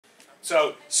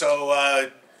So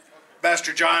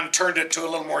Master John turned it to a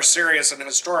little more serious and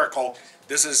historical.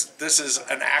 This is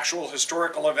an actual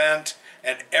historical event,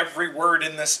 and every word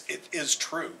in this is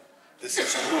true. This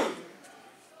is true.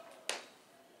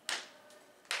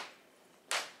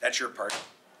 That's your part.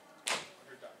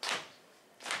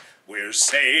 We're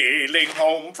sailing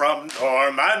home from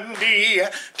Normandy.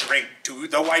 Drink to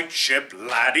the white ship,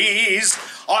 laddies,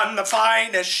 on the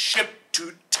finest ship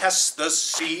to test the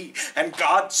sea. And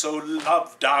God so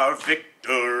loved our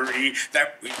victory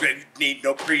that we need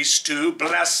no priest to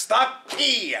bless the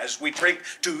key. As we drink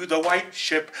to the white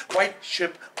ship, white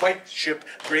ship, white ship,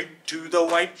 drink to the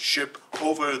white ship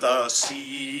over the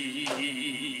sea.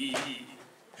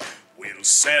 We'll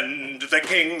send the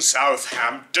king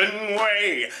Southampton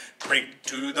way. Drink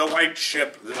to the white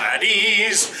ship,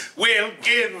 laddies. We'll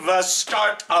give a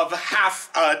start of half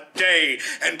a day,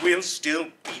 and we'll still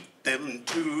beat them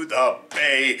to the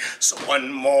bay. So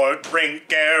one more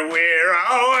drink ere we're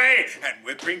away, and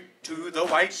we'll drink to the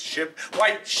white ship,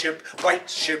 white ship,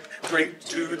 white ship. Drink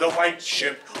to the white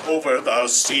ship over the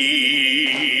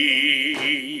sea.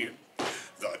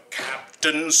 The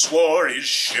captain swore his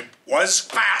ship was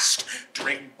fast.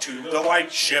 Drink to the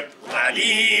white ship,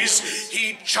 laddies.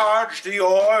 He charged the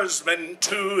oarsmen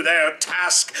to their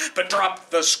task, but dropped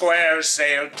the square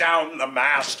sail down the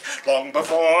mast. Long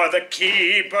before the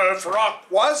keeper's rock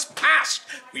was past,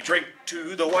 we drink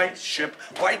to the white ship,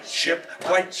 white ship,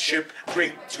 white ship.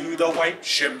 Drink to the white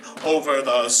ship over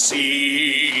the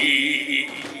sea.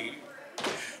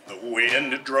 The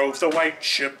wind drove the white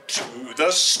ship to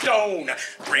the stone.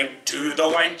 Drink to the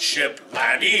white ship,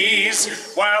 laddies.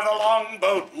 While the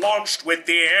longboat launched with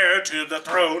the heir to the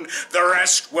throne, the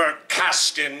rest were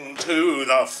cast into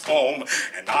the foam.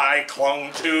 And I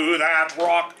clung to that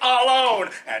rock alone.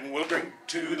 And we'll drink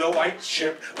to the white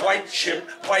ship, white ship,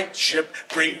 white ship.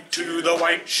 Drink to the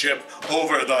white ship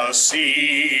over the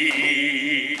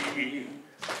sea.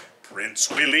 Prince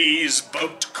Willie's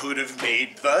boat could have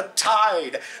made the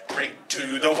tide. Drink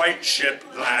to the white ship,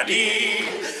 laddie.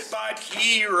 But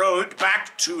he rowed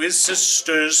back to his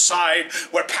sister's side,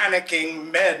 where panicking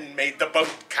men made the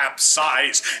boat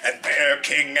capsize, and there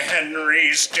King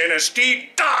Henry's dynasty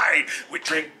died. We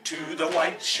drink to the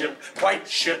white ship, white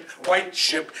ship, white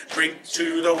ship. Drink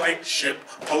to the white ship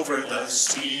over the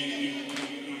sea.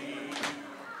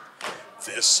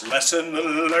 This lesson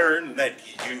learn that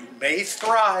you may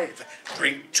thrive.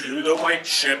 Drink to the white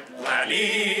ship,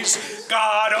 laddies.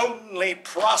 God only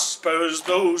prospers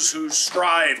those who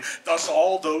strive. Thus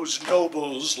all those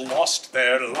nobles lost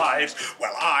their lives.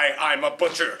 Well, I'm a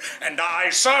butcher, and I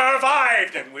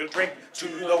survived. And we'll drink to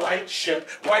the white ship,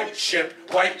 white ship,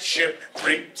 white ship.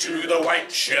 Drink to the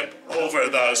white ship over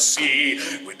the sea.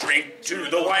 We drink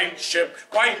to the white ship,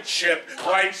 white ship,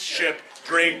 white ship.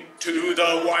 Drink to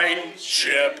the white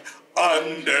ship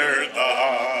under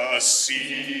the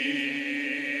sea.